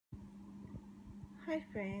Hi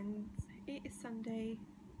friends, it is Sunday.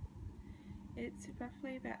 It's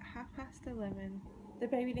roughly about 11:30. The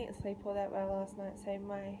baby didn't sleep all that well last night, so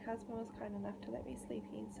my husband was kind enough to let me sleep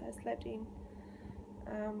in, so I slept in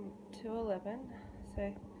till 11, so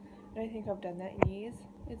I don't think I've done that in years.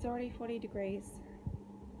 It's already 40 degrees.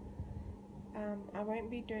 I won't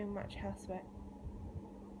be doing much housework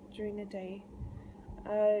during the day.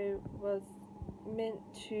 I was meant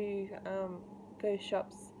to go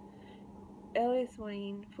shops early this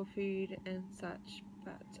morning for food and such,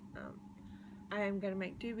 but I am going to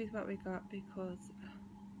make do with what we got because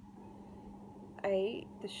A,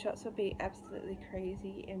 the shots will be absolutely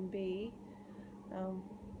crazy, and B,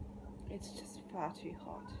 it's just far too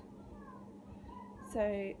hot. So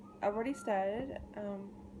I've already started.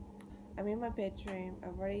 I'm in my bedroom.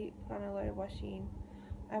 I've already put on a load of washing.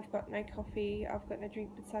 I've got no coffee. I've got no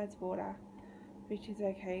drink besides water, which is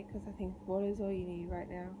okay because I think water is all you need right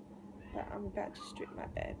now. But I'm about to strip my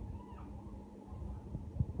bed.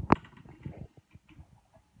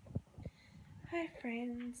 Hi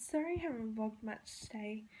friends, sorry I haven't vlogged much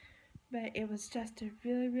today, but it was just a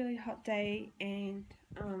really hot day, and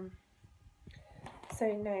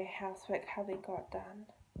so no housework hardly got done.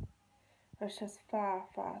 It was just far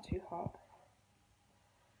too hot.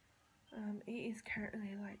 It is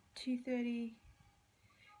currently like 2:30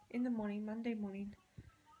 in the morning, Monday morning.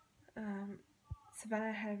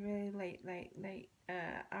 Savannah had a really late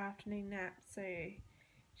afternoon nap, so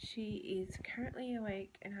she is currently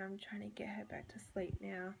awake, and I'm trying to get her back to sleep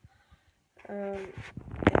now. And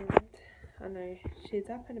I know she's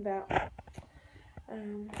up and about.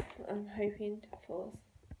 I'm hoping to fall.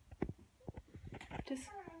 Just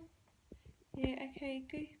yeah, okay,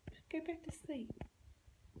 go back to sleep.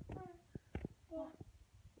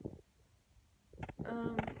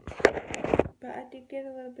 But I did get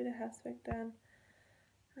a little bit of housework done.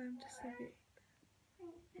 Just a bit.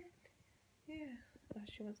 Yeah. Oh,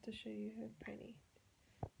 she wants to show you her pony.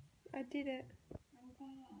 I did it.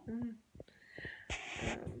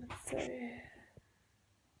 So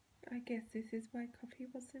I guess this is why coffee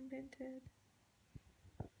was invented.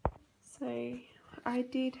 So I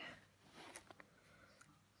did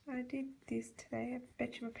this today. I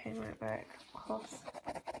bet you my pen won't work.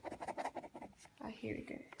 Here we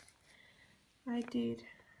go. I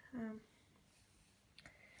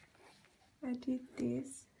did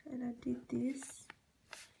this, and I did this,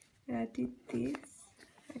 and I did this.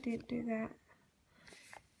 I didn't do that.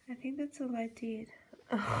 I think that's all I did.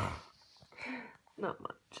 Not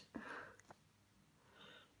much.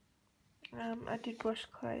 I did wash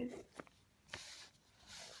clothes.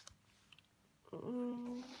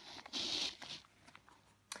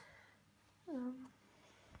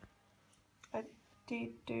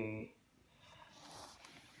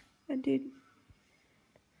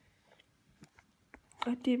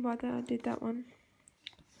 I did mother, I did that one.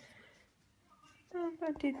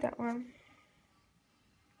 I did that one.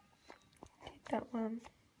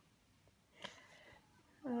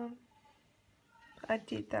 I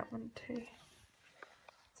did that one too.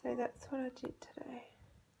 So that's what I did today.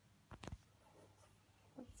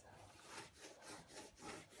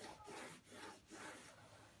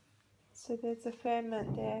 So there's a fair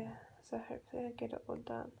amount there, so hopefully I get it all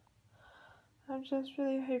done. I'm just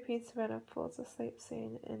really hoping Savannah falls asleep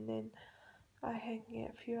soon, and then I can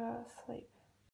get a few hours sleep.